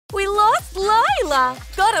lost Lila!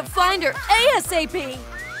 Gotta find her ASAP!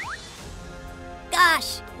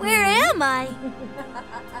 Gosh, where am I?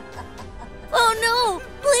 Oh no!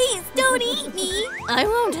 Please don't eat me! I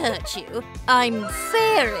won't hurt you. I'm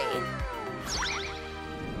fairy.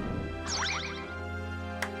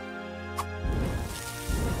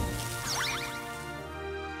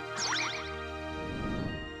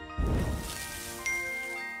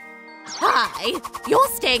 Hi, you're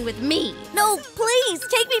staying with me. No, please,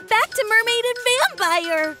 take me back to Mermaid and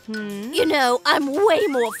Vampire! You know, I'm way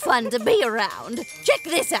more fun to be around. Check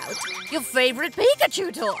this out. Your favorite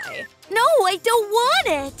Pikachu toy. No, I don't want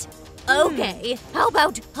it! Okay, how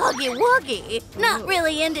about Huggy Wuggy? Not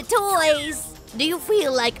really into toys. Do you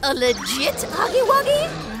feel like a legit Huggy Wuggy?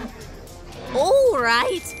 All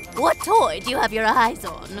right. What toy do you have your eyes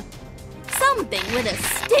on? Something with a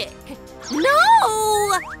stick.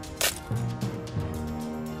 No!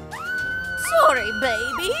 Sorry,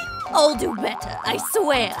 baby. I'll do better, I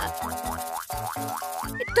swear.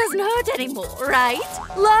 It doesn't hurt anymore, right?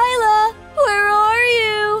 Lila, where are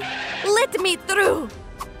you? Let me through.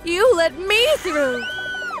 You let me through.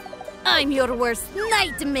 I'm your worst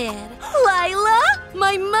nightmare. Lila,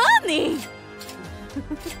 my money!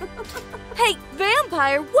 Hey,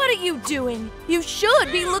 Vampire, what are you doing? You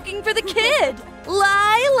should be looking for the kid.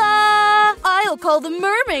 Lila! I'll call the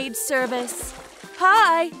Mermaid service.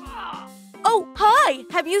 Hi. Oh, hi!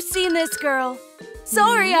 Have you seen this girl?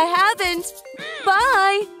 Sorry, I haven't.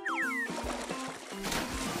 Bye!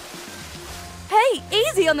 Hey,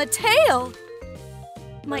 easy on the tail!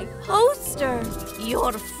 My poster!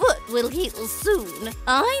 Your foot will heal soon.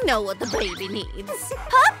 I know what the baby needs.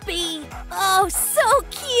 Puppy! Oh, so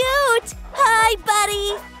cute! Hi,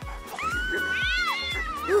 buddy!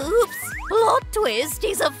 Oops! Plot twist,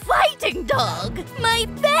 he's a fighting dog! My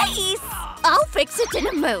face! I'll fix it in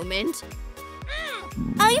a moment.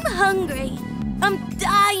 I'm hungry. I'm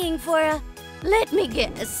dying for a... Let me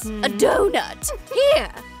guess. A donut. Here.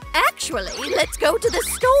 Actually, let's go to the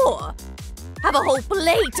store. Have a whole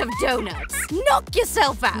plate of donuts. Knock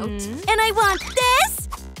yourself out. And I want this!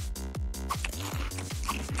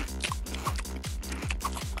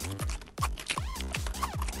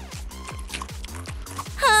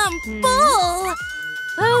 I'm full!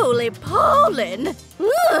 Holy pollen!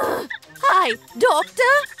 Ugh. Hi, doctor!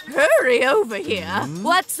 Hurry over here.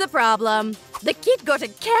 What's the problem? The kid got a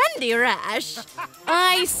candy rash.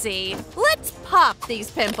 I see. Let's pop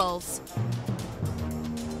these pimples.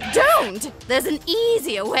 Don't! There's an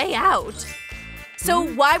easier way out. So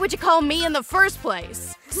why would you call me in the first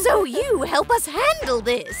place? So you help us handle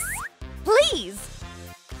this. Please.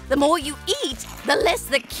 The more you eat, the less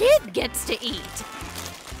the kid gets to eat.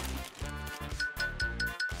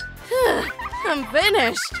 I'm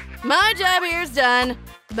finished. My job here's done.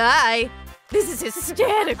 Bye. This is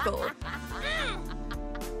hysterical.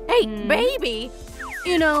 Hey, baby.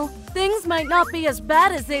 You know, things might not be as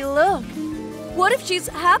bad as they look. What if she's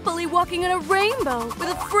happily walking in a rainbow with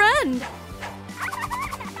a friend?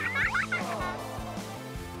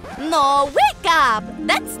 No, wake up!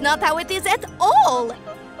 That's not how it is at all!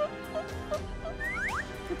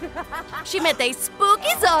 She met a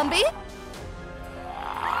spooky zombie.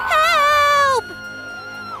 Help!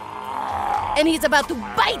 And he's about to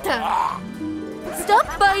bite her.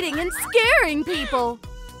 Stop biting and scaring people.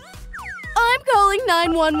 I'm calling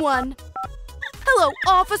 911. Hello,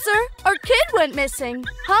 officer. Our kid went missing.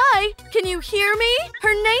 Hi, can you hear me?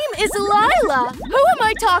 Her name is Lila. Who am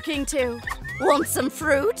I talking to? Want some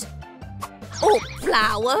fruit? Or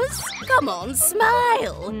flowers? Come on,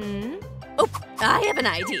 smile. Oh, I have an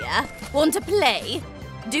idea. Want to play?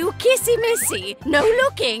 Do kissy-missy, no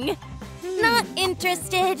looking. Not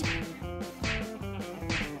interested.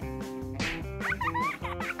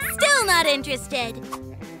 Still not interested.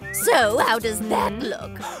 So, how does that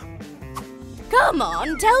look? Come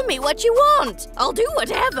on, tell me what you want. I'll do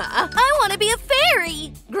whatever. I want to be a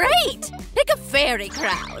fairy. Great! Pick a fairy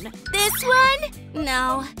crown. This one?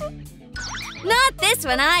 No. Not this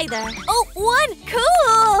one either. Oh, one!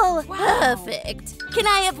 Cool! Wow. Perfect. Can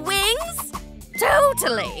I have wings?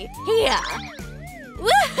 Totally. Here.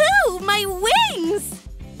 Woohoo! My wings!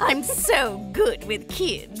 I'm so good with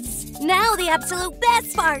kids. Now the absolute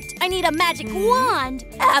best part. I need a magic wand.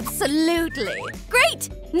 Absolutely. Great!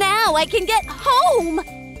 Now I can get home!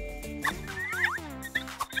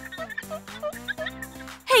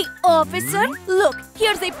 Hey, officer, look,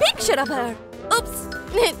 here's a picture of her. Oops,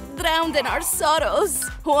 Drowned in our sorrows.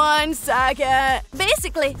 1 second.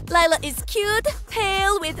 Basically, Lila is cute,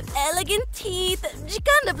 pale, with elegant teeth. She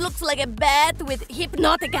kind of looks like a bat with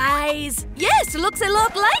hypnotic eyes. Yes, looks a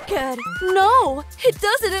lot like her. No, it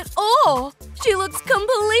doesn't at all. She looks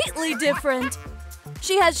completely different.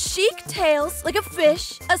 She has chic tails like a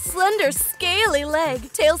fish, a slender, scaly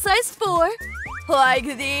leg, tail size 4. Like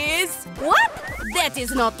this. What? That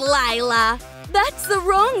is not Lila. That's the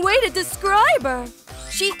wrong way to describe her.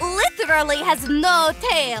 She literally has no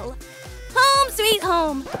tail. Home sweet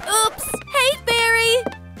home. Oops. Hey, fairy.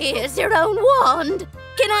 Here's your own wand.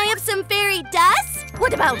 Can I have some fairy dust?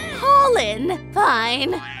 What about pollen?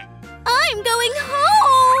 Fine. I'm going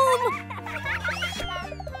home.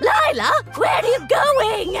 Lila, where are you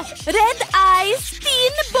going? Red eyes,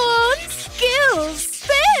 thin bones, skills,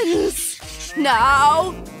 spins.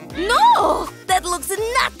 No. No, that looks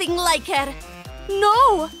nothing like her.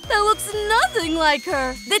 No, that looks nothing like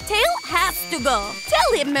her. The tail has to go.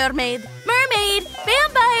 Tell him, mermaid. Mermaid,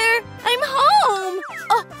 vampire, I'm home.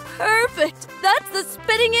 Oh, perfect. That's the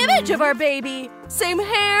spitting image of our baby. Same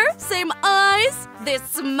hair, same eyes. The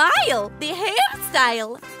smile, the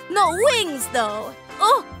hairstyle. No wings, though.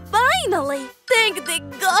 Oh, finally. Thank the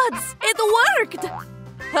gods, it worked.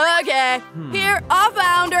 Okay, here, I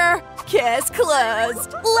found her. Case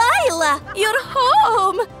closed. Lila, you're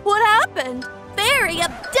home. What happened? Fairy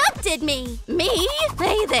abducted me. Me?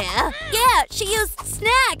 Hey there. Yeah, she used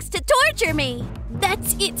snacks to torture me.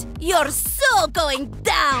 That's it. You're so going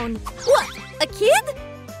down. What? A kid?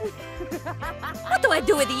 What do I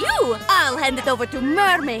do with you? I'll hand it over to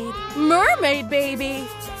Mermaid. Mermaid baby.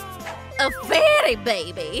 A fairy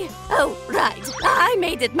baby? Oh, right. I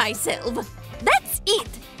made it myself. That's it.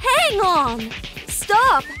 Hang on.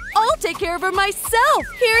 Stop. I'll take care of her myself.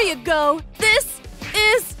 Here you go. This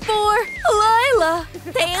is for Lila.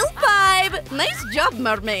 Tail 5. Nice job,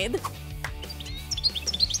 mermaid.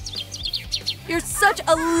 You're such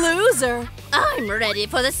a loser. I'm ready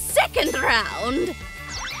for the second round.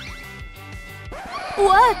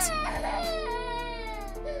 What?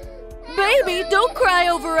 Baby, don't cry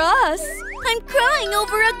over us. I'm crying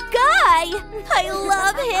over a guy. I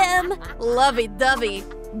love him. Lovey-dovey.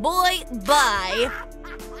 Boy, bye.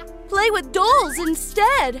 Play with dolls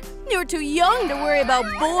instead. You're too young to worry about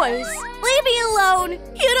boys. Leave me alone.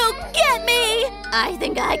 You don't get me. I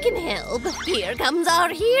think I can help. Here comes our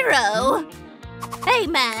hero. Hey,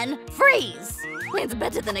 man, freeze. It's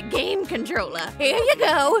better than a game controller. Here you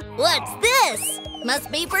go. What's this? Must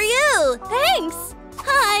be for you. Thanks.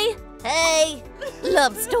 Hi. Hey.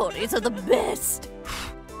 Love stories are the best.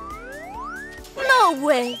 No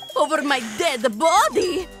way. Over my dead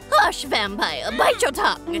body. Hush, vampire. Bite your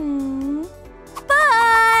tongue.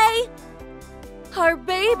 Bye. Our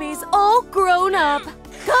baby's all grown up.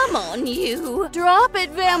 Come on, you. Drop it,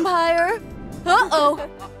 vampire. Uh-oh.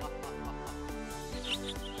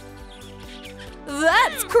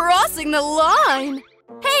 That's crossing the line.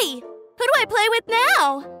 Hey, who do I play with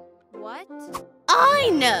now? What? I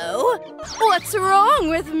know. What's wrong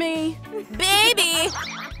with me? Baby.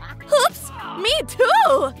 Oops, me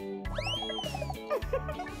too.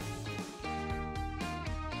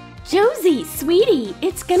 Josie, sweetie,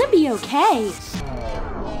 it's gonna be okay.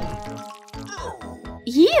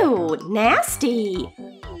 Ew, nasty.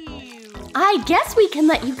 I guess we can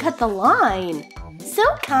let you cut the line. So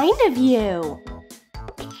kind of you.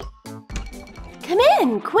 Come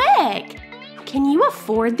in, quick. Can you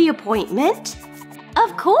afford the appointment?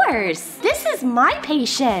 Of course. This is my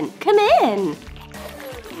patient. Come in.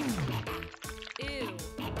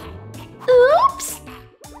 Oops.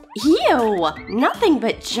 Ew, nothing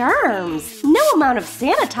but germs. No amount of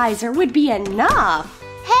sanitizer would be enough.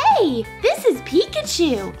 Hey, this is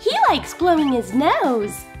Pikachu. He likes blowing his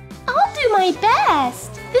nose. I'll do my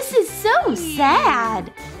best. This is so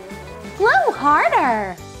sad. Blow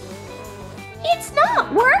harder. It's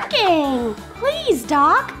not working. Please,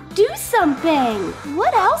 Doc, do something.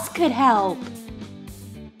 What else could help?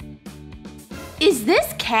 Is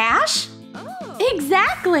this cash? Oh.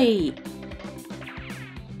 Exactly.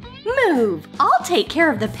 Move. I'll take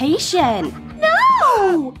care of the patient.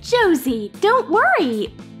 No! Josie, don't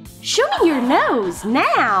worry. Show me your nose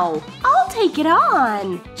now. I'll take it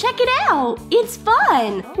on. Check it out. It's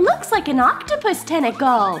fun. Looks like an octopus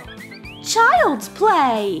tentacle. Child's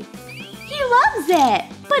play. He loves it,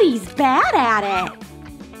 but he's bad at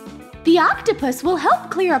it. The octopus will help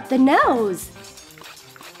clear up the nose.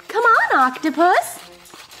 Come on, octopus.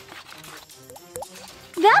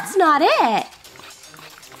 That's not it.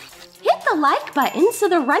 Hit the like button so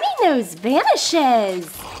the runny nose vanishes.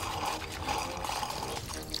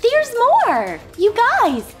 The There's more! You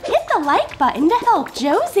guys, hit the like button to help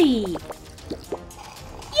Josie.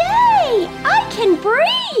 Yay! I can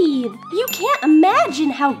breathe! You can't imagine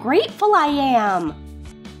how grateful I am.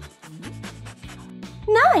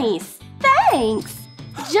 Nice! Thanks!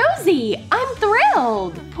 Josie, I'm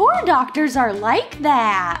thrilled! Poor doctors are like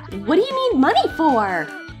that. What do you need money for?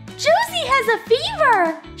 Josie has a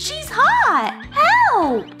fever! She's hot!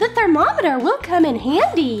 Help! The thermometer will come in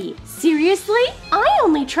handy. Seriously? I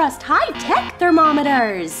only trust high-tech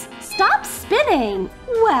thermometers. Stop spinning.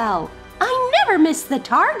 Well, I never miss the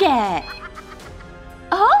target.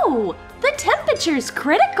 Oh, the temperature's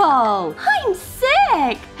critical. I'm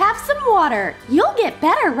sick. Have some water. You'll get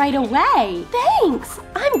better right away. Thanks.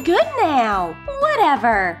 I'm good now.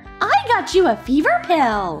 Whatever. I got you a fever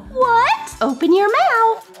pill. What? Open your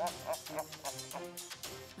mouth.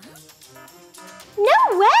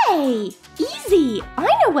 No way! Easy. I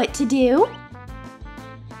know what to do.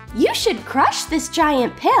 You should crush this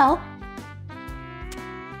giant pill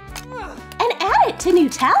and add it to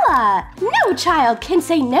Nutella. No child can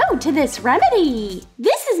say no to this remedy.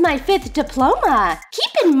 This is my 5th diploma.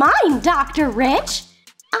 Keep in mind, Dr. Rich,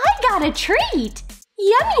 I got a treat.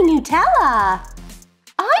 Yummy Nutella.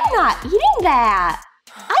 I'm not eating that.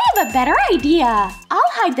 I have a better idea.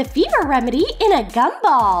 I'll hide the fever remedy in a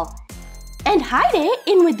gumball and hide it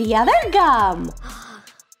in with the other gum.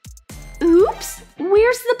 Oops,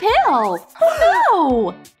 where's the pill? Oh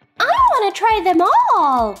no! I want to try them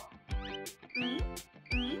all.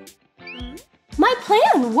 My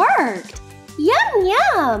plan worked. Yum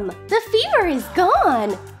yum! The fever is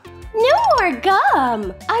gone. No more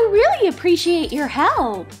gum. I really appreciate your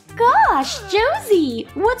help. Gosh, Josie,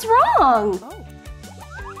 what's wrong?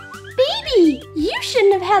 Baby, you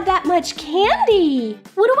shouldn't have had that much candy.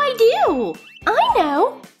 What do I do? I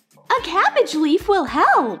know. A cabbage leaf will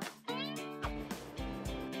help.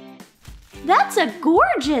 That's a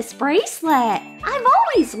gorgeous bracelet. I've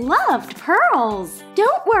always loved pearls.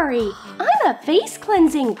 Don't worry, I'm a face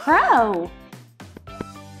cleansing pro.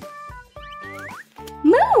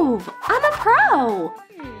 Move, I'm a pro.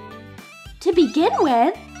 To begin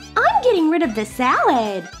with, I'm getting rid of the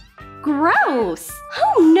salad. Gross!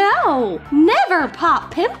 Oh no! Never pop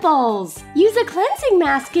pimples! Use a cleansing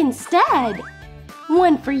mask instead.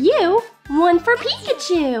 One for you, one for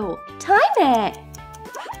Pikachu. Time it.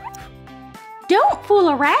 Don't fool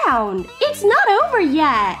around. It's not over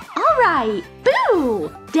yet. All right,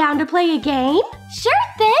 boo! Down to play a game? Sure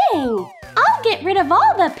thing. I'll get rid of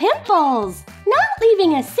all the pimples, not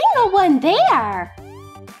leaving a single one there.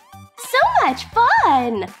 So much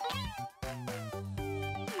fun!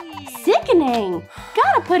 Sickening!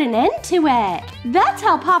 Gotta put an end to it. That's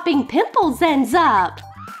how popping pimples ends up.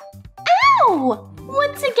 Ow!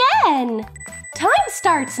 Once again. Time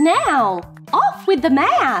starts now. Off with the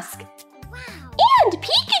mask. And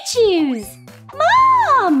Pikachu's!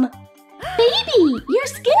 Mom! Baby, your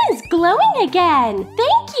skin is glowing again.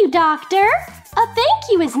 Thank you, doctor. A thank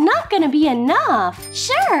you is not gonna be enough.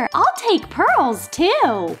 Sure, I'll take pearls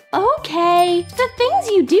too. Okay, the things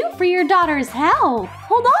you do for your daughter's health.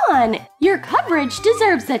 Hold on, your coverage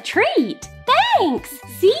deserves a treat. Thanks,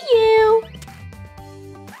 see you.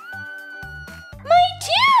 My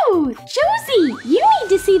tooth! Josie, you need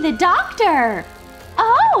to see the doctor.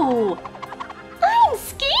 Oh, I'm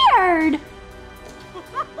scared.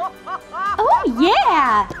 Oh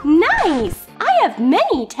yeah, nice. I have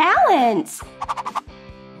many talents.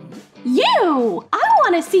 You! I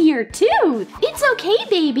want to see your tooth. It's okay,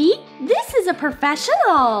 baby. This is a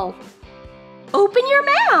professional. Open your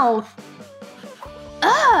mouth.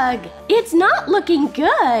 Ugh, it's not looking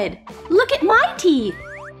good. Look at my teeth.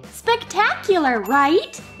 Spectacular,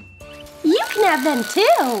 right? You can have them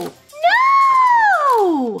too.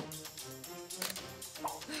 No!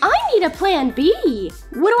 I need a plan B.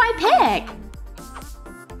 What do I pick?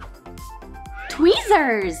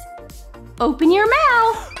 Tweezers. Open your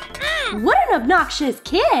mouth. What an obnoxious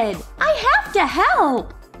kid. I have to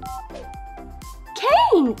help.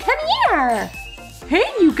 Kane, come here. Hey,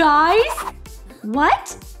 you guys.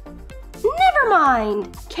 What? Never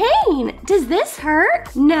mind. Kane, does this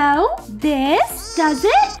hurt? No. This? Does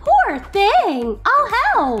it? Poor thing. I'll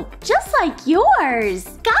help. Just like yours.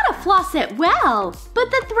 Gotta floss it well.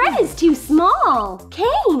 But the thread is too small.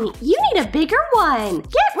 Kane, you need a bigger one.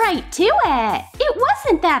 Get right to it. It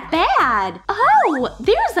wasn't that bad. Oh,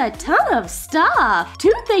 there's a ton of stuff.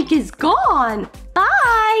 Toothache is gone.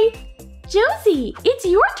 Bye. Josie, it's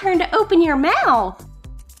your turn to open your mouth.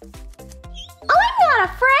 I'm not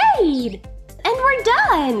afraid. And we're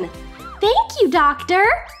done. Thank you, doctor.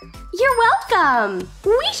 You're welcome.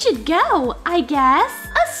 We should go, I guess.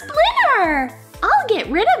 A splinter. I'll I'll get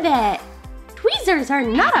rid of it. Tweezers are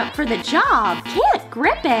not up for the job. Can't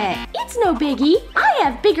grip it. It's no biggie. I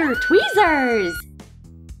have bigger tweezers.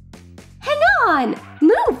 Hang on.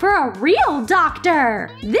 Move for a real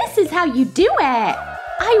doctor. This is how you do it.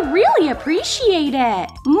 I really appreciate it.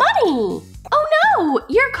 Money. Oh no,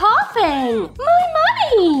 you're coughing. My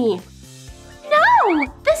money. No,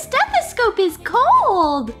 the stethoscope is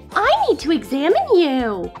cold. I need to examine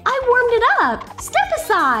you. I warmed it up. Step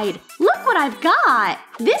aside. Look what I've got.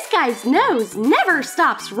 This guy's nose never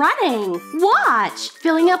stops running. Watch.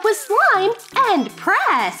 Filling up with slime and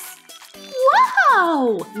press.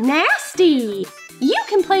 Whoa! Nasty. You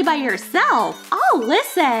can play by yourself. I'll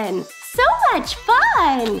listen. So much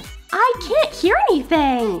fun. I can't hear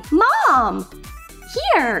anything. Mom.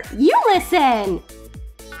 Here, you listen.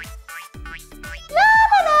 La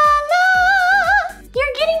la la la!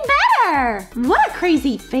 You're getting better! What a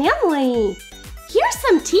crazy family! Here's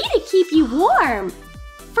some tea to keep you warm.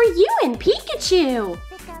 For you and Pikachu.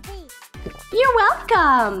 You're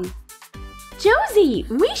welcome. Josie,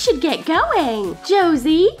 we should get going.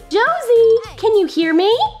 Josie, can you hear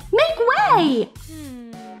me? Make way!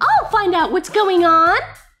 I'll find out what's going on.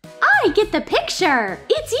 I get the picture.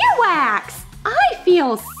 It's earwax. I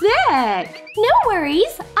feel sick. No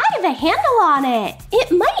worries, I have a handle on it.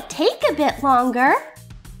 It might take a bit longer.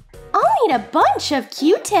 I'll need a bunch of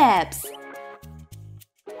Q-tips.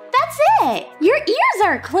 That's it. Your ears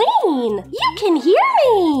are clean. You can hear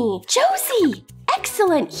me. Josie,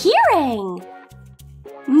 excellent hearing.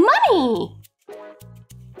 Money.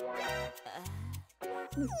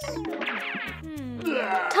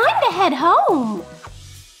 Time to head home.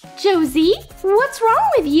 Josie, what's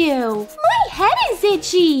wrong with you? My head is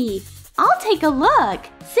itchy. I'll take a look.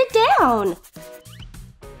 Sit down.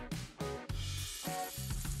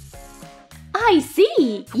 I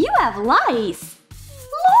see. You have lice.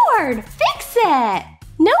 Lord, fix it.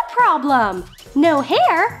 No problem. No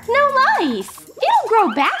hair, no lice. It'll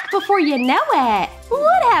grow back before you know it.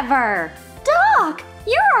 Whatever. Doc,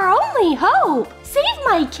 you're our only hope. Save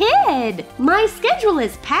my kid. My schedule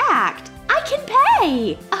is packed. I can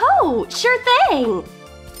pay. Oh, sure thing.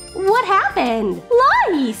 What happened?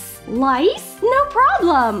 Lice. Lice? No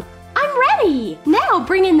problem. I'm ready. Now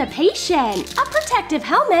bring in the patient. A protective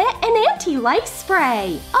helmet and anti-lice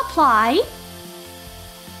spray. Apply.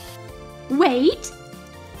 Wait.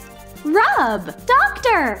 Rub.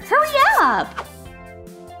 Doctor, hurry up.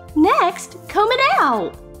 Next, comb it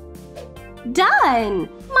out. Done.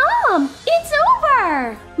 Mom, it's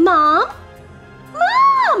over. Mom?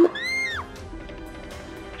 Mom!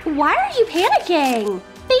 Why are you panicking?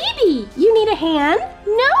 Baby, you need a hand?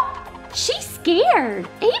 Nope. She's scared.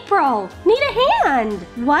 April, need a hand.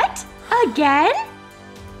 What? Again?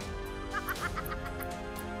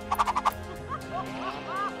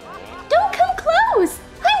 Don't come close.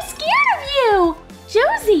 I'm scared of you.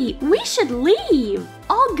 Josie, we should leave.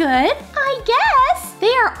 All good, I guess.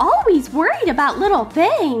 They are always worried about little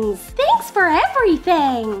things. Thanks for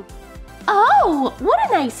everything. Oh, what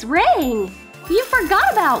a nice ring. You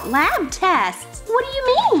forgot about lab tests. What do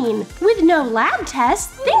you mean? With no lab tests,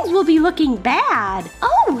 things will be looking bad.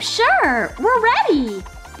 Oh, sure, we're ready.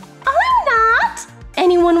 I'm not.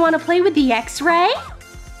 Anyone want to play with the X-ray?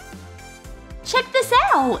 Check this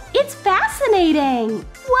out. It's fascinating.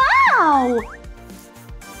 Wow.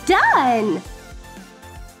 Done.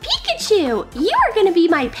 Pikachu, you are going to be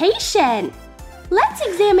my patient. Let's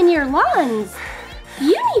examine your lungs.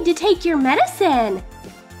 You need to take your medicine.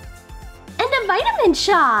 And a vitamin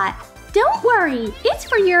shot. Don't worry, it's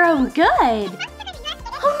for your own good.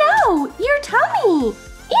 Oh no, your tummy.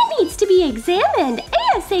 It needs to be examined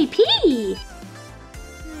ASAP.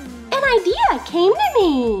 An idea came to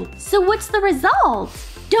me. So what's the result?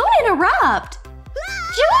 Don't interrupt.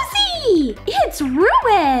 Josie, it's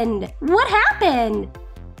ruined. What happened?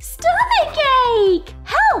 Stomach ache.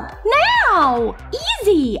 Help now.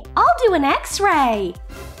 Easy, I'll do an X-ray.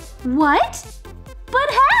 What? But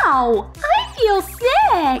how? I feel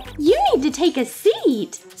sick. You need to take a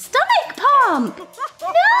seat. Stomach pump.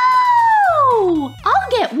 No! I'll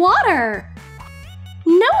get water.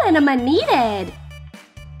 No enema needed.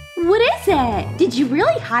 What is it? Did you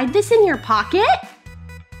really hide this in your pocket?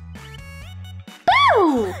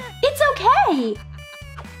 Boo! It's okay.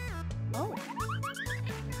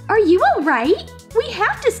 Are you all right? We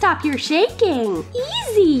have to stop your shaking.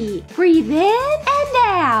 Easy. Breathe in and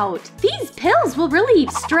out. These pills will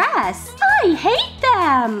relieve stress. I hate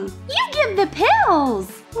them. You give the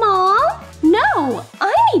pills. Mom? No,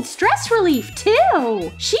 I need stress relief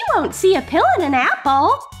too. She won't see a pill in an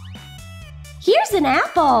apple. Here's an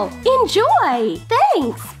apple. Enjoy.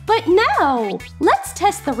 Thanks, but no. Let's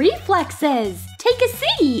test the reflexes. Take a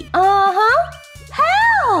seat. Uh-huh.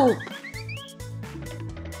 Help!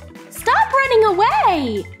 Stop running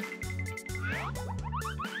away.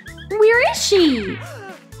 Where is she?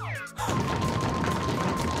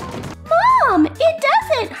 Mom, it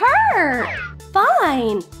doesn't hurt.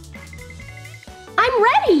 Fine. I'm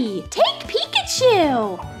ready. Take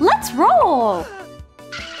Pikachu. Let's roll.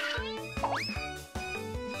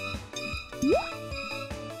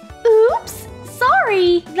 Oops.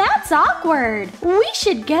 Sorry. That's awkward. We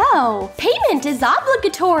should go. Payment is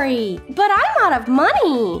obligatory. But I'm out of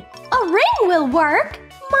money. A ring will work.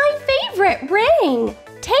 My favorite ring.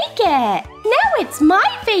 Take it. Now it's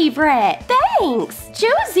my favorite. Thanks.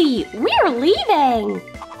 Josie, we're leaving.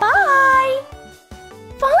 Bye.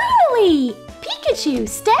 Finally. Pikachu,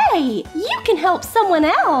 stay. You can help someone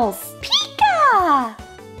else. Pika!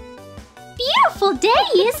 Beautiful day,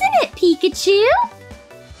 isn't it, Pikachu?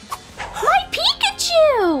 My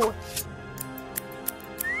Pikachu!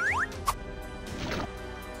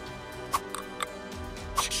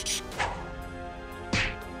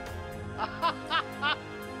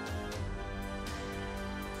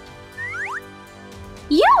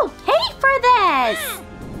 You'll pay for this!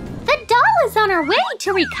 The doll is on her way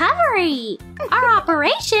to recovery. Our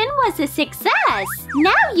operation was a success.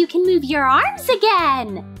 Now you can move your arms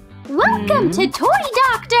again. Welcome to Toy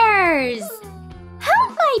Doctors.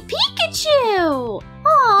 Help my Pikachu.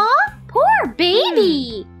 Aw, poor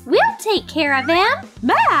baby. We'll take care of him.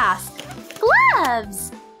 Mask,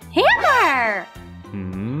 gloves, hammer.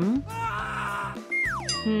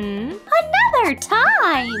 Another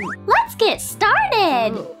time. Let's get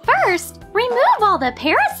started. First, remove all the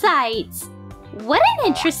parasites. What an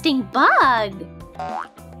interesting bug.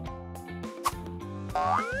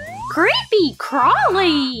 Creepy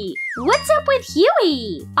crawly. What's up with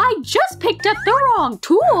Huey? I just picked up the wrong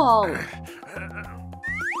tool.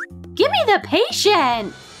 Give me the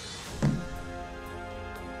patient.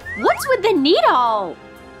 What's with the needle?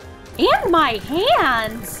 And my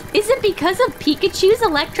hands! Is it because of Pikachu's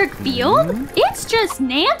electric field? It's just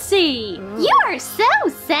Nancy! You are so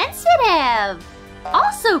sensitive!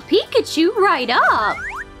 Also Pikachu right up!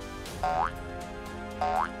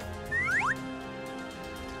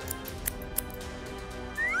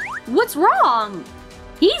 What's wrong?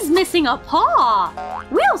 He's missing a paw!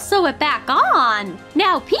 We'll sew it back on!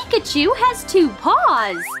 Now Pikachu has 2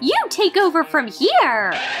 paws! You take over from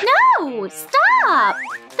here! No! Stop!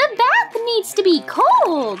 The bath needs to be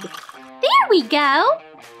cold! There we go!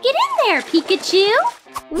 Get in there, Pikachu!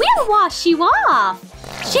 We'll wash you off!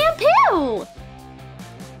 Shampoo!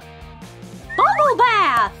 Bubble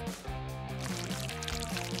bath!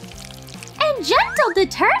 And gentle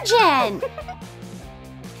detergent!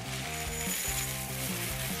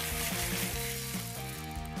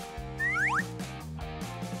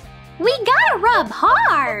 We gotta rub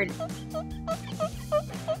hard!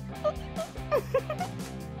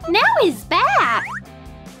 Now he's back!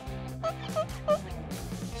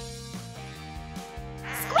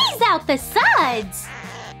 Squeeze out the suds!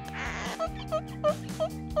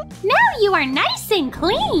 Now you are nice and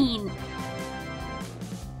clean!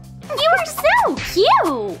 You are so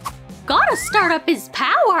cute! Gotta start up his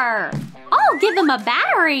power! I'll give him a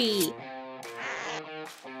battery!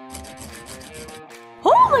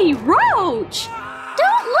 Holy roach!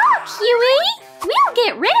 Don't look, Huey! We'll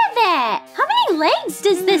get rid of it! How many legs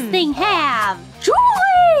does this thing have?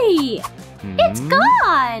 Julie! It's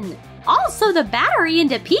gone! Also the battery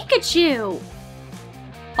into Pikachu!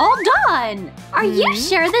 All done! Are you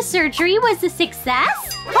sure the surgery was a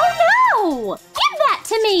success? Oh no! Give that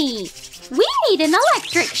to me! We need an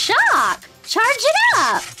electric shock! Charge it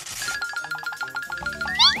up!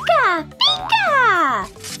 Pika! Pika!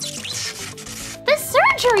 The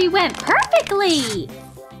surgery went perfectly!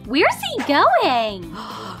 Where's he going?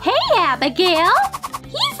 Hey, Abigail!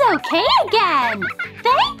 He's okay again!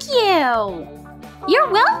 Thank you! You're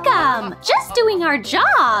welcome! Just doing our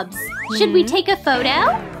jobs! Should we take a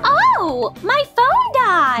photo? Oh! My phone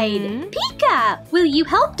died! Pika, will you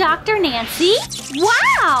help Dr. Nancy?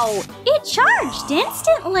 Wow! It charged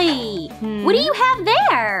instantly! What do you have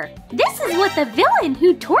there? This is what the villain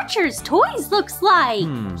who tortures toys looks like!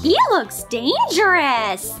 He looks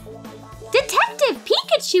dangerous! Detective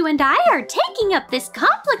Pikachu and I are taking up this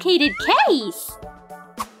complicated case!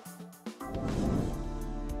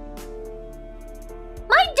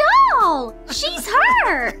 My doll! She's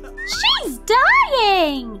hurt! She's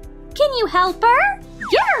dying! Can you help her?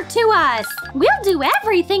 Give her to us! We'll do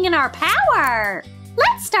everything in our power!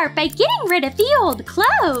 Let's start by getting rid of the old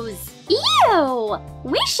clothes. Ew!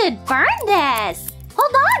 We should burn this!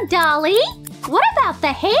 Hold on, Dolly! What about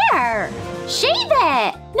the hair? Shave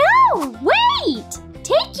it! No, wait!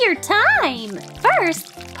 Take your time!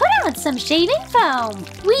 First, put on some shaving foam.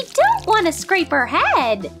 We don't want to scrape her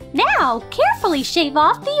head. Now, carefully shave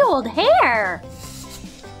off the old hair.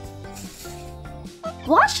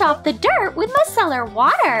 Wash off the dirt with micellar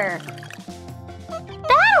water.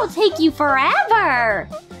 That'll take you forever!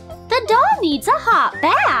 The doll needs a hot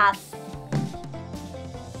bath.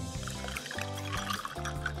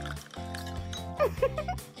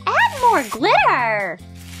 Add more glitter.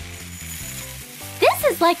 This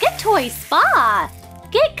is like a toy spa.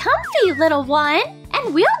 Get comfy, little one,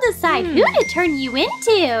 and we'll decide who to turn you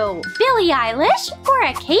into. Billie Eilish or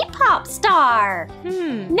a K-pop star?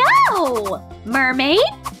 No! Mermaid?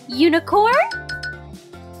 Unicorn?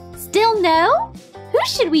 Still no? Who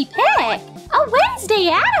should we pick? A Wednesday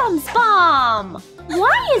Addams bomb!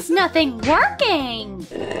 Why is nothing working?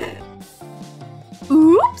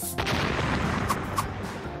 Oops!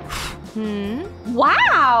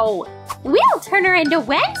 Wow! We'll turn her into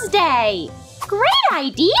Wednesday! Great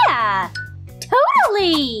idea!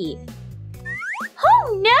 Totally!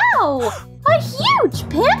 Oh no! A huge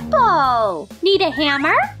pimple! Need a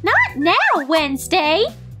hammer? Not now, Wednesday!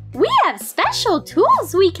 We have special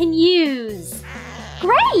tools we can use!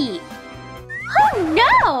 Great! Oh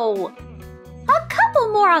no! A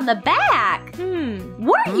couple more on the back!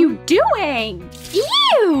 What are you doing?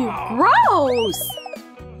 Ew! Gross!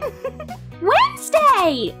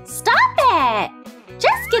 Wednesday! Stop it!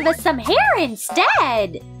 Just give us some hair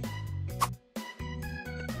instead!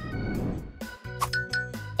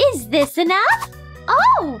 Is this enough?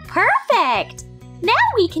 Oh, perfect! Now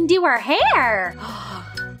we can do her hair!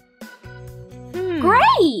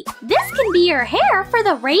 Great! This can be your hair for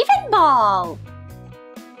the Raven Ball!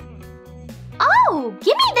 Oh,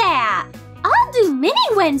 give me that! I'll do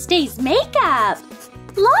Mini Wednesday's makeup!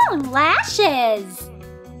 Long lashes!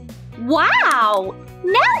 Wow!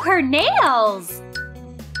 Now her nails!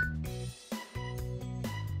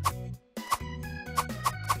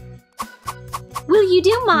 Will you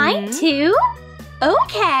do mine too?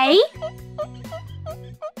 Okay!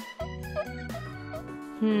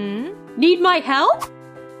 Need my help?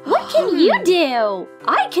 What can you do?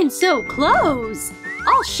 I can sew clothes!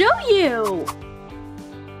 I'll show you!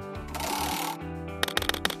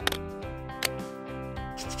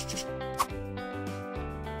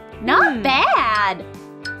 Not bad!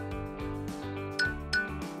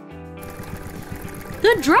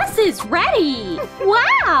 The dress is ready!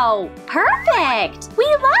 Wow! Perfect! We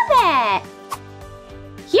love it!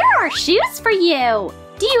 Here are shoes for you!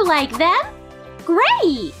 Do you like them?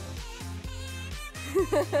 Great!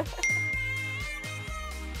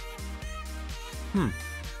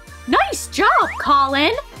 Nice job,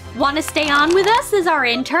 Colin! Want to stay on with us as our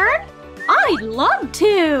intern? I'd love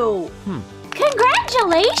to!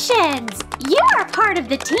 Congratulations! You are part of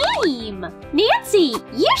the team! Nancy,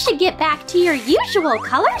 you should get back to your usual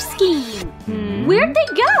color scheme. Where'd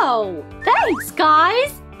they go? Thanks,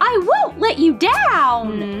 guys! I won't let you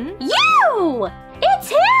down! You! It's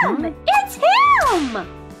him! It's him!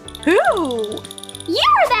 Who?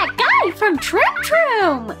 You're that guy from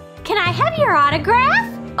TroomTroom! Can I have your autograph?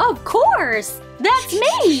 Of course! That's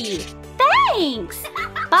me! Thanks!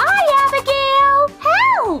 Bye, Abigail!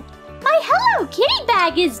 Help! My Hello Kitty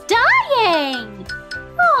bag is dying!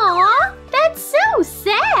 Aw, that's so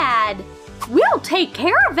sad! We'll take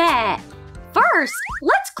care of it! First,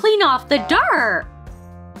 let's clean off the dirt!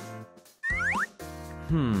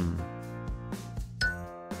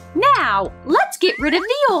 Now, let's get rid of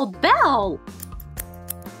the old bell!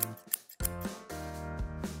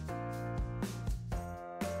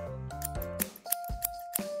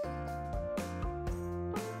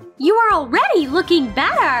 You are already looking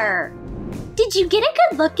better! Did you get a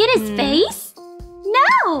good look at his face?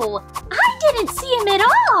 No! I didn't see him at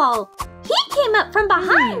all! He came up from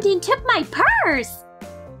behind and took my purse!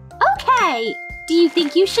 Okay, do you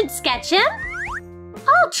think you should sketch him?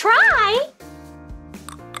 I'll try!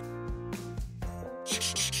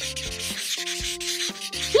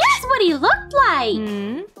 Here's what he looked like!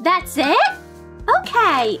 That's it?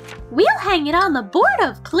 Okay, we'll hang it on the board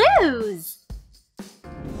of clues!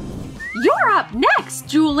 You're up next,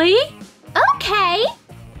 Julie! Okay!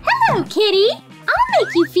 Hello, Kitty! I'll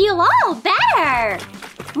make you feel all better!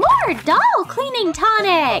 More doll cleaning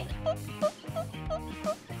tonic!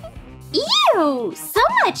 Ew! So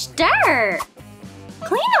much dirt!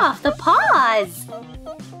 Clean off the paws!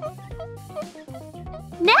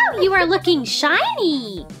 Now you are looking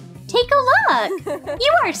shiny! Take a look!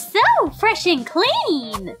 You are so fresh and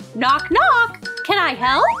clean! Knock, knock! Can I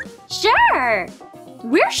help? Sure!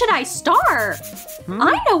 Where should I start?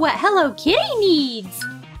 I know what Hello Kitty needs!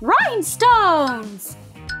 Rhinestones!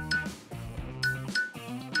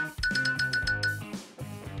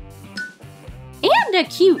 And a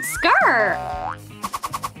cute skirt!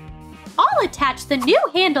 I'll attach the new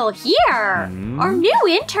handle here! Our new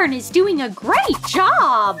intern is doing a great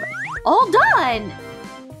job! All done!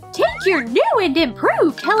 Take your new and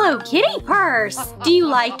improved Hello Kitty purse! Do you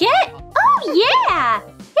like it? Oh yeah!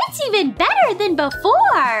 It's even better than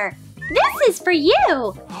before! This is for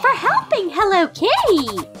you! For helping Hello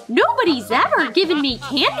Kitty! Nobody's ever given me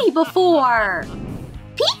candy before!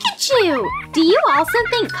 Pikachu! Do you also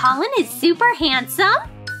think Colin is super handsome?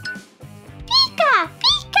 Pika!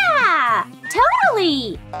 Pika!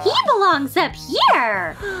 Totally! He belongs up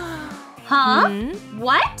here! Huh?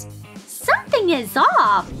 What? Something is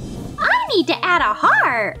off! I need to add a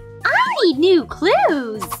heart! I need new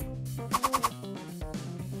clues!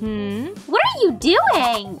 What are you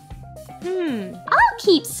doing? I'll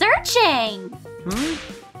keep searching!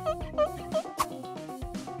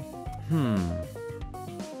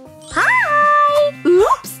 Hi!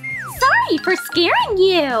 Oops! Sorry for scaring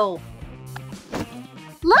you!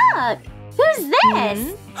 Look! Who's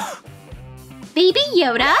this? Baby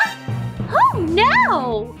Yoda? Oh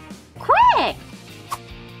no! Quick!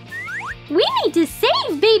 We need to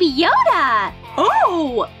save Baby Yoda!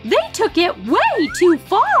 Oh! They took it way too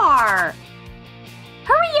far!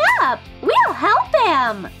 Hurry up! We'll help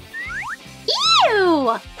him!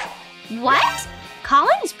 Ew! What?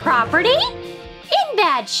 Colin's property? In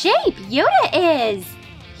bad shape, Yoda is!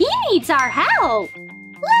 He needs our help!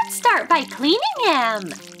 Let's start by cleaning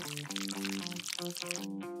him!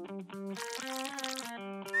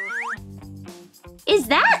 Is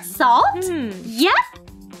that salt? Yep!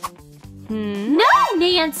 No,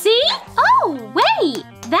 Nancy! Oh, wait!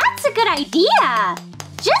 That's a good idea!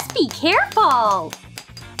 Just be careful!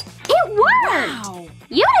 It worked! Wow.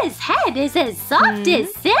 Yoda's head is as soft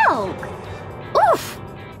as silk! Oof!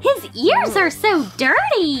 His ears are so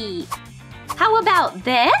dirty! How about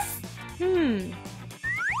this?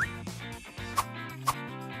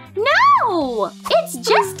 No! It's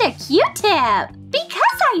just a Q-tip!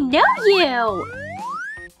 Because I know you!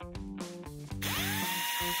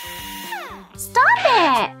 Stop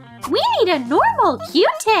it! We need a normal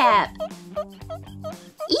Q-tip!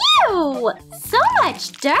 Ew! So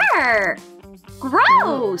much dirt!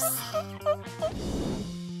 Gross!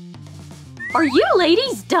 Are you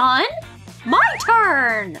ladies done? My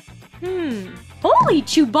turn! Holy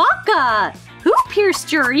Chewbacca! Who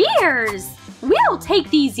pierced your ears? We'll take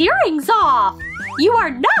these earrings off! You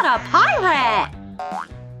are not a pirate!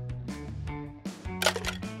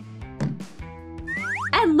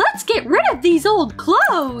 And let's get rid of these old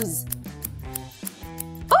clothes!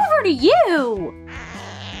 Over to you!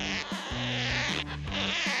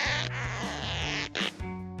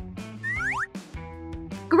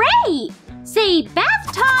 Great! Say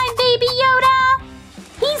bath time, Baby Yoda!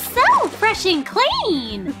 He's so fresh and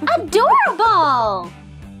clean! Adorable!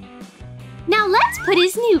 Now let's put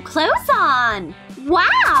his new clothes on!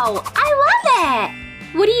 Wow! I love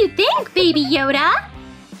it! What do you think, Baby Yoda?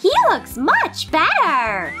 He looks much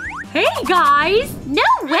better! Hey, guys! No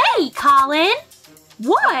way, Colin!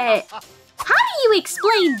 What? How do you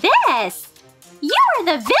explain this? You're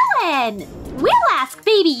the villain! We'll ask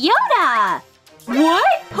Baby Yoda!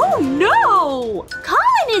 What? Oh no!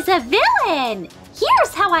 Colin is a villain!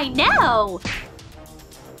 Here's how I know!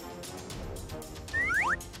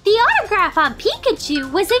 The autograph on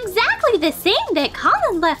Pikachu was exactly the same that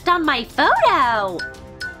Colin left on my photo!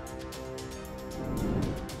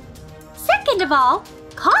 Second of all,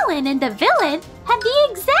 Colin and the villain have the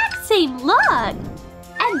exact same look!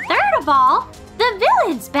 And third of all, the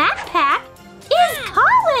villain's backpack is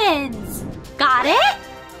Colin's! Got it?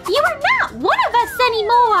 You are not one of us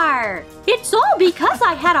anymore! It's all because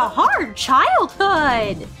I had a hard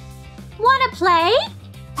childhood! Wanna play?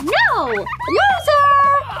 No! Loser!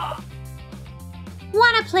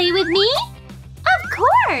 Wanna play with me? Of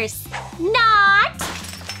course! Not!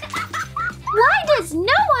 Why does no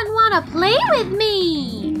one wanna play with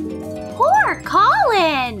me? Poor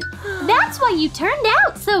Colin! That's why you turned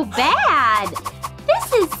out so bad!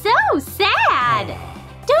 This is so sad!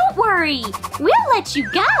 Don't worry, we'll let you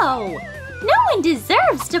go! No one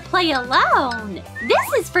deserves to play alone!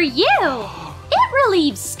 This is for you! It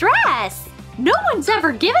relieves stress! No one's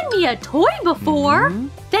ever given me a toy before!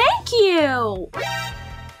 Thank you!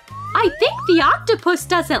 I think the octopus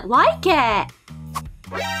doesn't like it!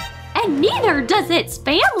 And neither does its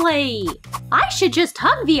family! I should just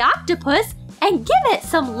hug the octopus and give it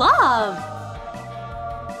some love!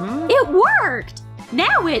 It worked!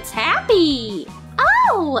 Now it's happy.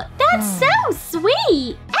 Oh, that's so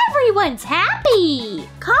sweet. Everyone's happy.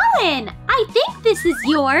 Colin, I think this is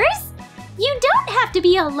yours. You don't have to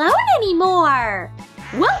be alone anymore.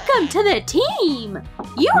 Welcome to the team.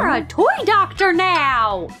 You're a toy doctor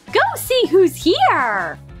now. Go see who's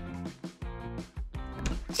here.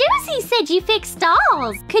 Josie said you fix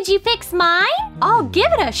dolls. Could you fix mine? I'll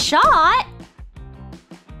give it a shot.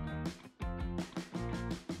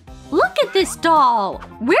 Look at this doll.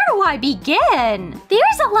 Where do I begin?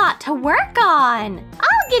 There's a lot to work on.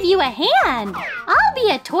 I'll give you a hand. I'll be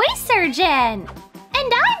a toy surgeon.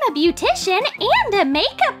 And I'm a beautician and a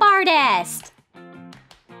makeup artist.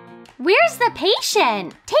 Where's the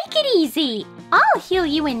patient? Take it easy. I'll heal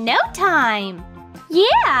you in no time.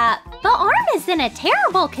 Yeah, the arm is in a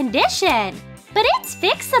terrible condition, but it's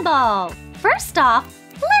fixable. First off,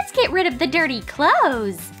 let's get rid of the dirty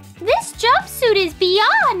clothes. This jumpsuit is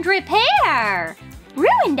beyond repair.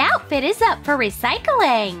 Ruined outfit is up for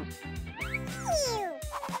recycling.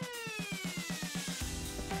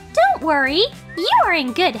 Don't worry, you are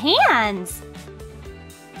in good hands.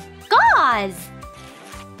 Gauze.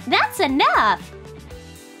 That's enough.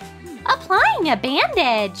 Applying a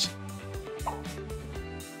bandage.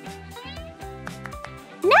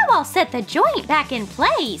 Now I'll set the joint back in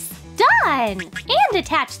place. Done! And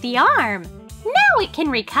attach the arm. Now it can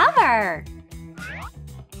recover.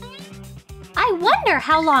 I wonder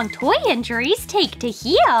how long toy injuries take to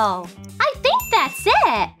heal. I think that's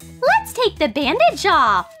it. Let's take the bandage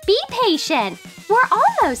off. Be patient. We're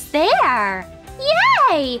almost there.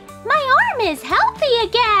 Yay! My arm is healthy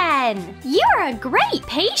again. You're a great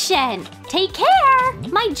patient. Take care.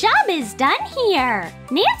 My job is done here.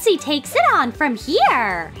 Nancy takes it on from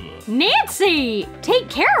here. Nancy, take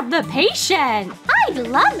care of the patient. I'd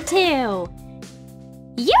love to.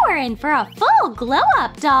 You are in for a full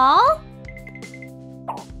glow-up, doll.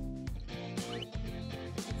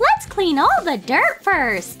 Let's clean all the dirt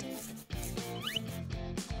first.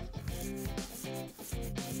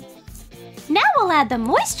 Now we'll add the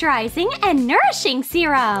moisturizing and nourishing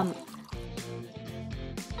serum.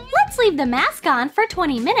 Let's leave the mask on for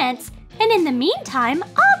 20 minutes, and in the meantime,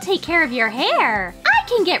 I'll take care of your hair. I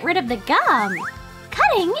can get rid of the gum.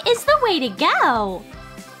 Cutting is the way to go.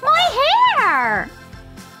 My hair!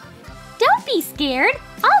 Don't be scared.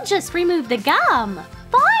 I'll just remove the gum.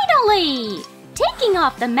 Finally! Taking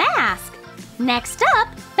off the mask. Next up,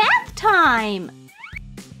 bath time.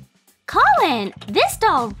 Colin, this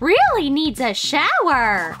doll really needs a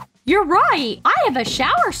shower. You're right. I have a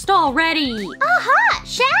shower stall ready. A hot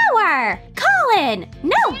shower. Colin,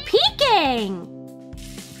 no peeking.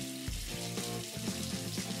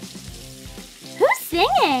 Who's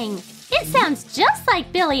singing? It sounds just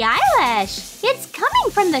like Billie Eilish. It's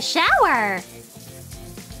coming from the shower.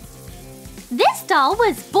 This doll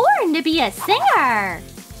was born to be a singer.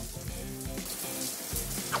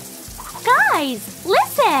 Guys,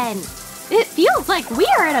 listen. It feels like we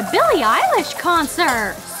are at a Billie Eilish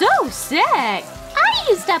concert. So sick. I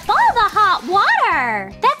used up all the hot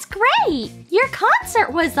water. That's great. Your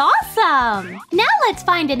concert was awesome. Now let's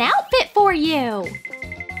find an outfit for you.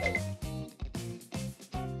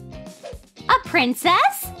 A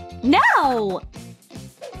princess? No.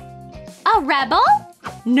 A rebel?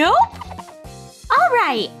 Nope. All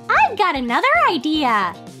right, I've got another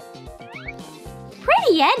idea.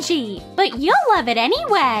 Pretty edgy, but you'll love it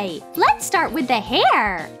anyway. Let's start with the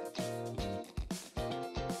hair.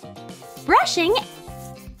 Brushing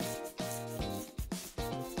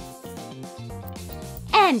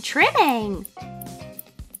and trimming.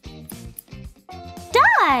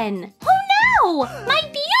 Done! Oh no! My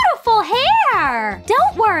beautiful hair!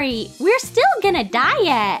 Don't worry, we're still gonna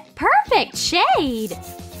dye it. Perfect shade.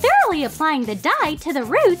 Thoroughly applying the dye to the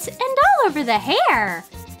roots and all over the hair.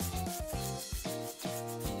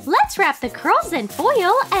 Let's wrap the curls in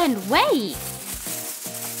foil and wait.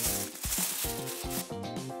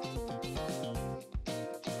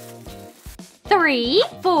 Three,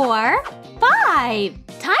 4, 5.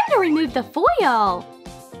 Time to remove the foil.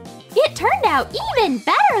 It turned out even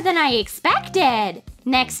better than I expected.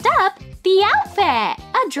 Next up, the outfit.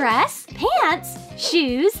 A dress, pants,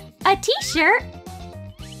 shoes, a t-shirt,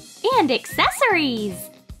 and accessories.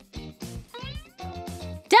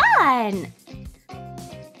 Done!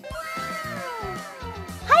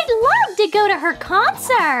 I'd love to go to her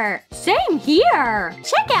concert. Same here.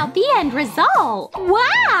 Check out the end result.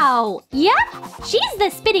 Wow! Yep, she's the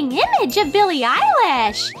spitting image of Billie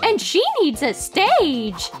Eilish. And she needs a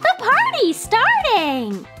stage. The party's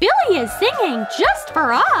starting. Billie is singing just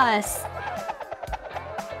for us.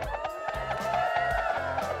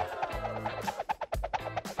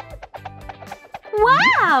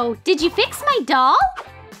 Wow! Did you fix my doll?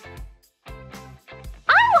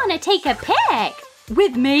 I want to take a pic.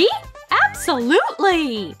 With me?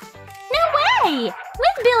 Absolutely! No way!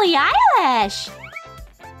 With Billie Eilish!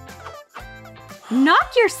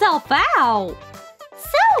 Knock yourself out!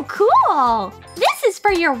 So cool! This is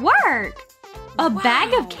for your work. A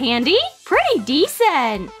bag of candy? Pretty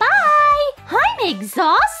decent! Bye! I'm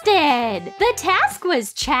exhausted! The task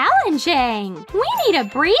was challenging. We need a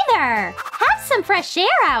breather. Have some fresh air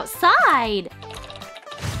outside.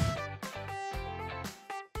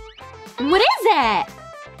 What is it?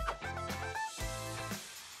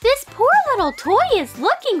 This poor little toy is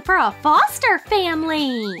looking for a foster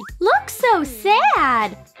family. Looks so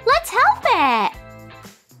sad. Let's help it.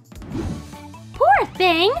 Poor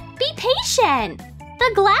thing. Be patient.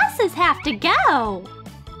 The glasses have to go.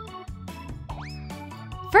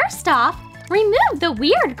 First off, remove the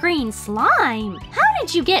weird green slime. How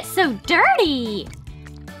did you get so dirty?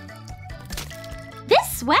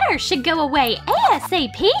 This sweater should go away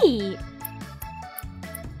ASAP.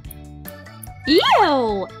 Ew!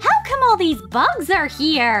 How come all these bugs are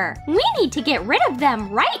here? We need to get rid of them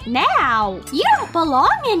right now. You don't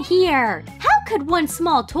belong in here. How could one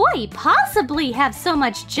small toy possibly have so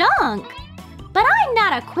much junk? But I'm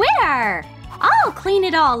not a quitter. I'll clean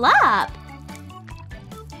it all up.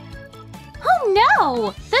 Oh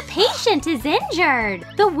no! The patient is injured.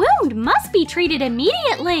 The wound must be treated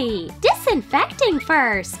immediately. Disinfecting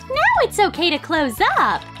first. Now it's okay to close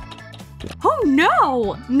up. Oh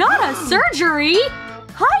no! Not a surgery!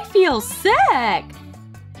 I feel sick!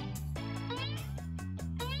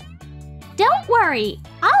 Don't worry.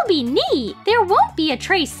 I'll be neat. There won't be a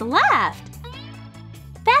trace left.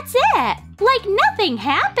 That's it. Like nothing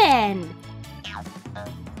happened.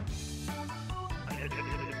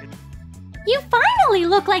 You finally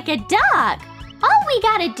look like a duck. All we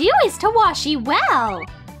gotta do is to wash you well.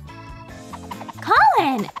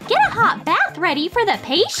 Colin, get a hot bath ready for the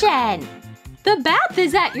patient. The bath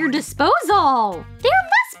is at your disposal. There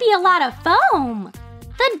must be a lot of foam.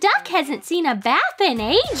 The duck hasn't seen a bath in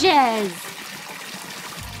ages.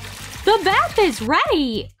 The bath is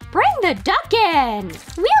ready. Bring the duck in.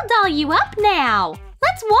 We'll doll you up now.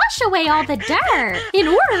 Let's wash away all the dirt. In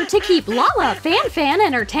order to keep Lala Fan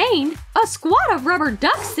entertained, a squad of rubber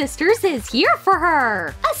duck sisters is here for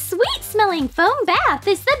her. A sweet-smelling foam bath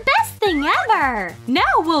is the best thing ever. Now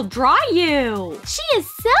we'll dry you. She is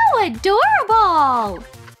so adorable.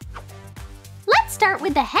 Let's start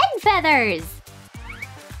with the head feathers.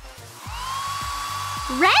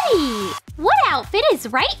 Ready! What outfit is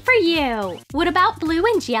right for you? What about blue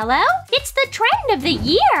and yellow? It's the trend of the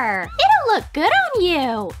year. It'll look good on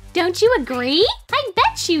you. Don't you agree? I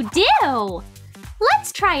bet you do.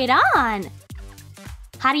 Let's try it on.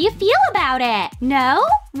 How do you feel about it? No?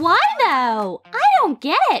 Why no? I don't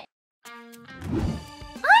get it.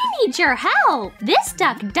 I need your help. This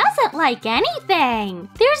duck doesn't like anything.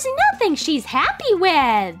 There's nothing she's happy with.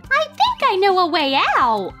 I think I know a way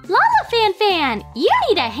out. Lala Fan, you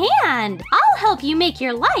need a hand. I'll help you make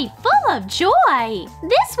your life full of joy.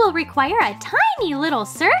 This will require a tiny little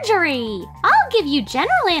surgery. I'll give you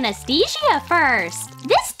general anesthesia first.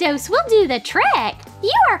 This dose will do the trick.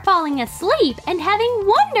 You are falling asleep and having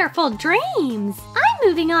wonderful dreams. I'm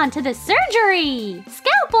moving on to the surgery.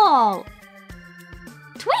 Scalpel.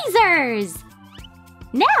 Tweezers!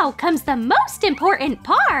 Now comes the most important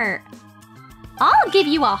part. I'll give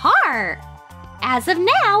you a heart. As of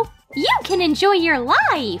now, you can enjoy your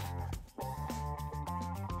life.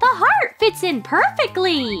 The heart fits in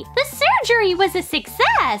perfectly. The surgery was a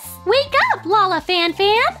success. Wake up, Lala Fan.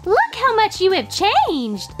 Look how much you have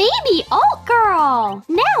changed. Baby alt girl.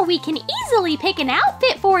 Now we can easily pick an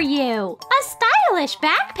outfit for you. A stylish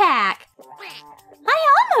backpack.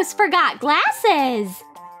 I almost forgot glasses.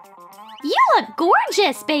 You look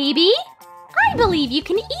gorgeous, baby. I believe you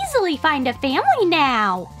can easily find a family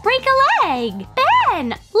now. Break a leg.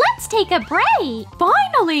 Ben, let's take a break.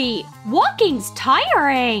 Finally! Walking's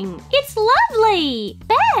tiring. It's lovely.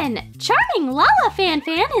 Ben, charming Lala Fan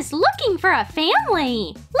is looking for a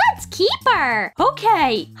family. Let's keep her.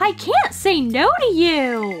 Okay, I can't say no to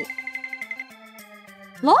you.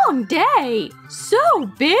 Long day. So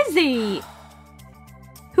busy.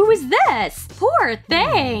 Who is this? Poor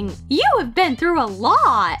thing. You have been through a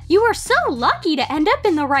lot. You are so lucky to end up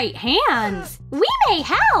in the right hands. We may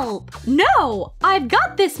help. No, I've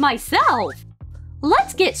got this myself.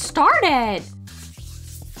 Let's get started.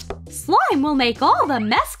 Slime will make all the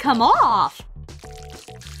mess come off.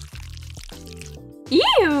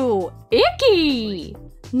 Ew, icky.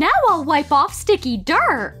 Now I'll wipe off sticky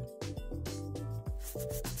dirt.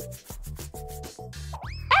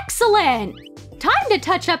 Excellent. Time to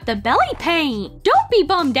touch up the belly paint. Don't be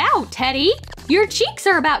bummed out, Teddy. Your cheeks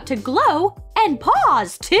are about to glow, and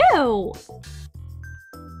paws, too.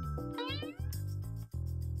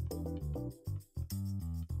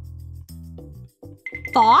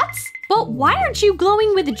 Thoughts? But why aren't you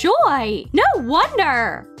glowing with joy? No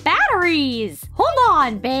wonder. Batteries. Hold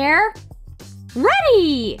on, Bear.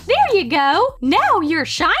 Ready! There you go! Now you're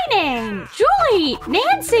shining! Julie!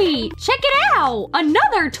 Nancy! Check it out!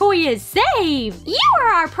 Another toy is saved! You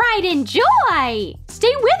are our pride and joy!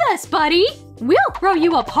 Stay with us, buddy! We'll throw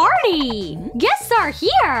you a party! Guests are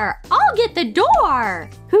here! I'll get the door!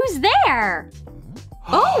 Who's there?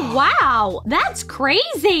 Oh, wow! That's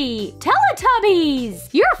crazy!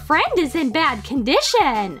 Teletubbies! Your friend is in bad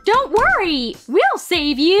condition! Don't worry! We'll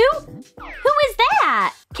save you! Who is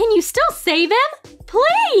that? Can you still save him?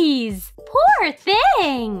 Please! Poor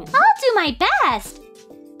thing! I'll do my best!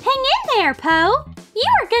 Hang in there, Poe!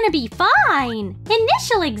 You are gonna be fine!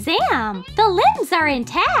 Initial exam! The limbs are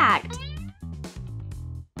intact!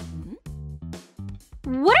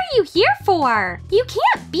 What are you here for? You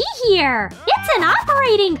can't be here! It's an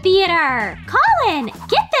operating theater! Colin,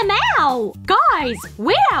 get them out! Guys,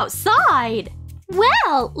 wait outside!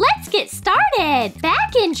 Well, let's get started!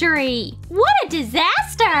 Back injury! What a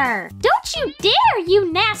disaster! Don't you dare,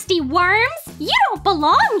 you nasty worms! You don't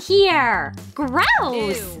belong here! Gross!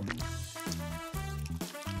 Ew.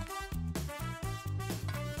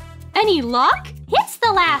 Any luck? It's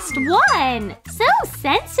the last one! So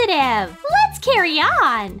sensitive! Let's carry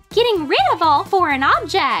on! Getting rid of all foreign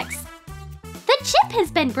objects! The chip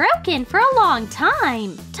has been broken for a long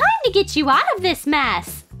time! Time to get you out of this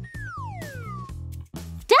mess!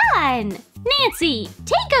 Done! Nancy,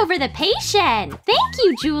 take over the patient! Thank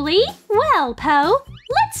you, Julie! Well, Poe,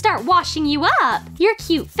 let's start washing you up! Your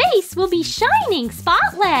cute face will be shining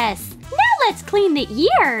spotless! Now let's clean the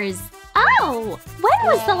ears! Oh,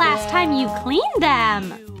 when was the last time you cleaned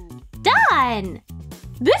them? Done!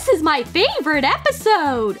 This is my favorite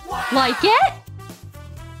episode! Like it?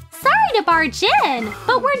 Sorry to barge in,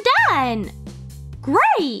 but we're done!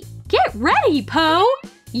 Great! Get ready, Poe!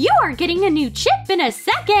 You're getting a new chip in a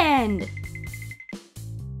second!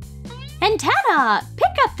 Antenna,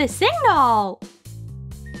 pick up the signal!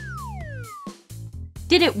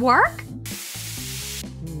 Did it work?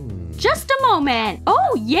 Just a moment.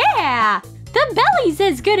 Oh, yeah! The belly's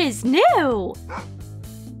as good as new!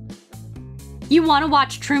 You want to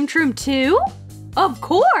watch TroomTroom too? Of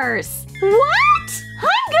course! What?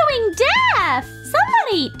 I'm going deaf!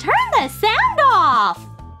 Somebody turn the sound off!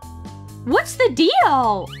 What's the deal?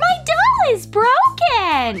 My doll is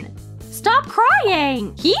broken! Stop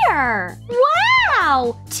crying! Here!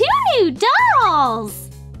 Wow! 2 new dolls!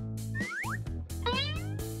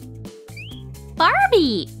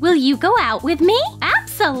 Barbie, will you go out with me?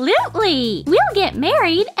 Absolutely! We'll get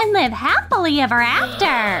married and live happily ever after.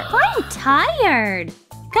 I'm tired.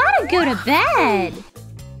 Gotta go to bed.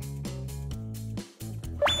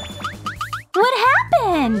 What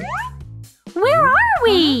happened? Where are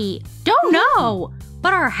we? Don't know,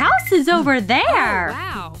 but our house is over there. Oh,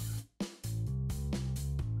 wow.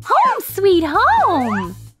 Home sweet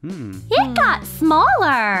home. It got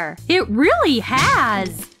smaller. It really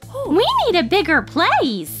has. We need a bigger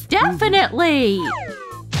place. Definitely.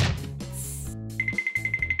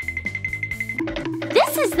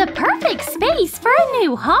 This is the perfect space for a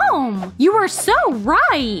new home. You are so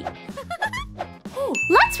right.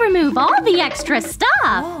 Let's remove all the extra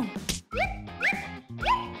stuff.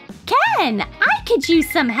 Ken, I could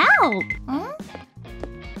use some help.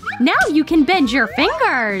 Now you can bend your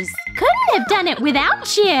fingers. Couldn't have done it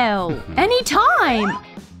without you. Anytime.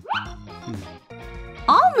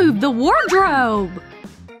 I'll move the wardrobe.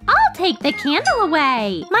 I'll take the candle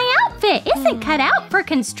away. My outfit isn't cut out for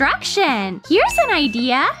construction. Here's an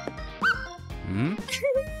idea.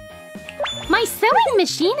 My sewing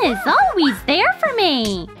machine is always there for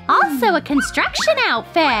me. Also a construction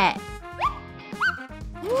outfit.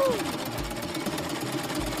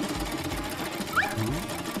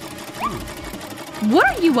 What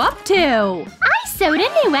are you up to? I sewed a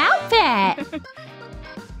new outfit.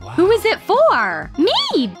 Who is it for?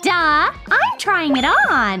 Me, duh! I'm trying it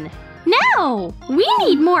on. No, we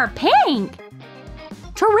need more pink.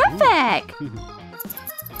 Terrific!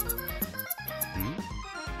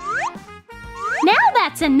 Now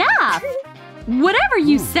that's enough. Whatever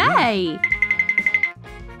you say.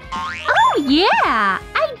 Oh yeah,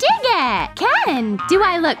 I dig it. Ken, do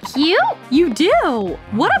I look cute? You do.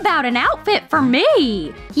 What about an outfit for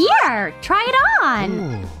me? Here, try it on.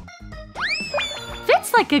 Ooh.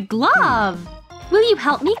 Fits like a glove. Will you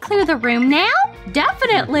help me clear the room now?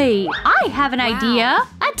 Definitely. I have an idea.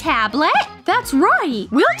 A tablet? That's right!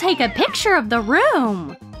 We'll take a picture of the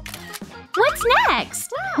room. What's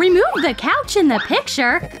next? Remove the couch in the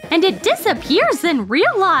picture, and it disappears in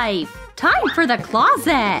real life. Time for the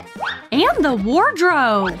closet. And the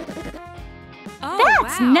wardrobe.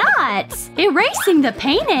 That's nuts! Erasing the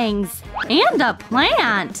paintings. And the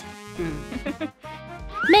plant.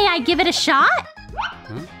 May I give it a shot?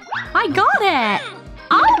 I got it!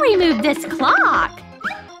 I'll remove this clock.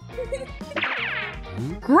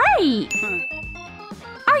 Great!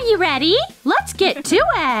 Are you ready? Let's get to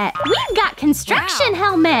it! We've got construction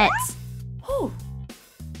helmets.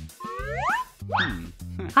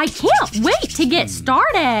 I can't wait to get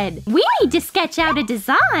started! We need to sketch out a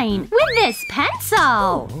design with this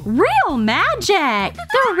pencil. Real magic!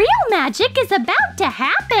 The real magic is about to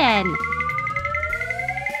happen.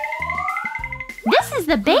 This is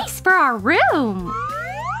the base for our room.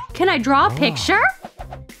 Can I draw a picture?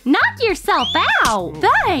 Knock yourself out.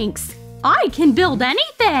 Thanks! I can build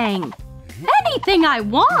anything! Anything I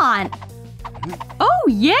want! Oh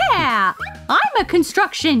yeah! I'm a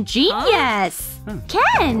construction genius!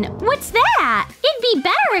 Ken, what's that? It'd be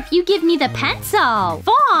better if you give me the pencil.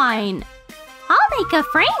 Fine! I'll make a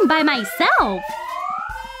frame by myself.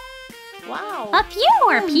 Wow. A few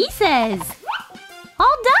more pieces.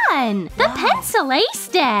 All done. The pencil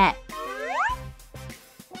aced it.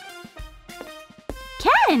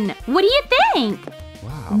 Ken, what do you think?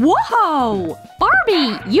 Whoa!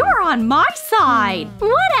 Barbie, you're on my side!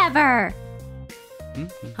 Whatever.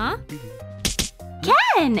 Huh?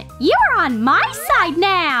 Ken, you're on my side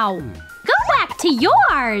now. Go back to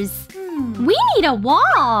yours. We need a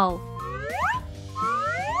wall.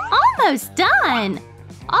 Almost done.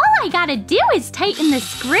 All I gotta do is tighten the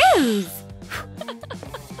screws.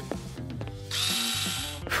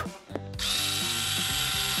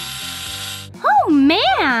 Oh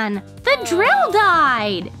man, the drill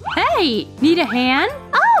died. Hey, need a hand?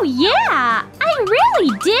 Oh yeah, I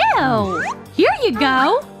really do. Here you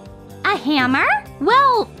go. A hammer?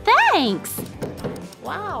 Well, thanks.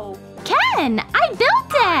 Wow. Ken, I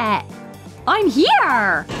built it. I'm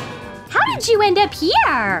here. How did you end up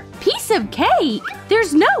here? Piece of cake.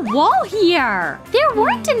 There's no wall here. There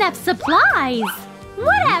weren't enough supplies.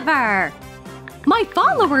 Whatever. My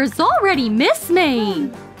followers already miss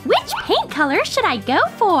me. Which paint color should I go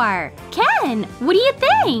for? Ken, what do you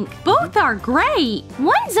think? Both are great.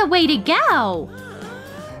 One's a way to go.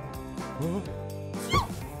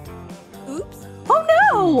 Oops. Oh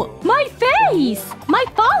no! My face! My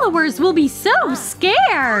followers will be so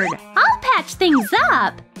scared. I'll patch things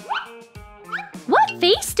up. What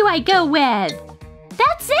face do I go with?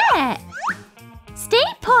 That's it. Stay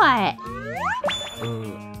put.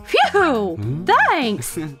 Phew!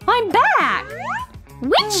 Thanks! I'm back!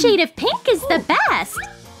 Which shade of pink is the best?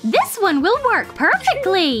 This one will work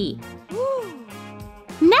perfectly.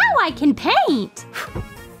 Now I can paint.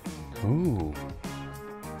 Ooh.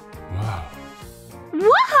 Wow.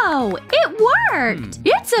 Whoa! It worked!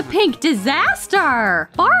 It's a pink disaster!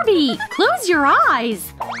 Barbie, close your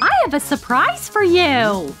eyes! I have a surprise for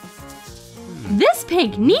you! This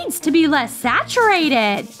pink needs to be less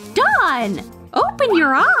saturated! Done! Open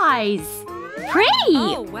your eyes! Pretty!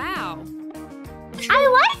 Oh, wow. I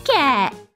like it!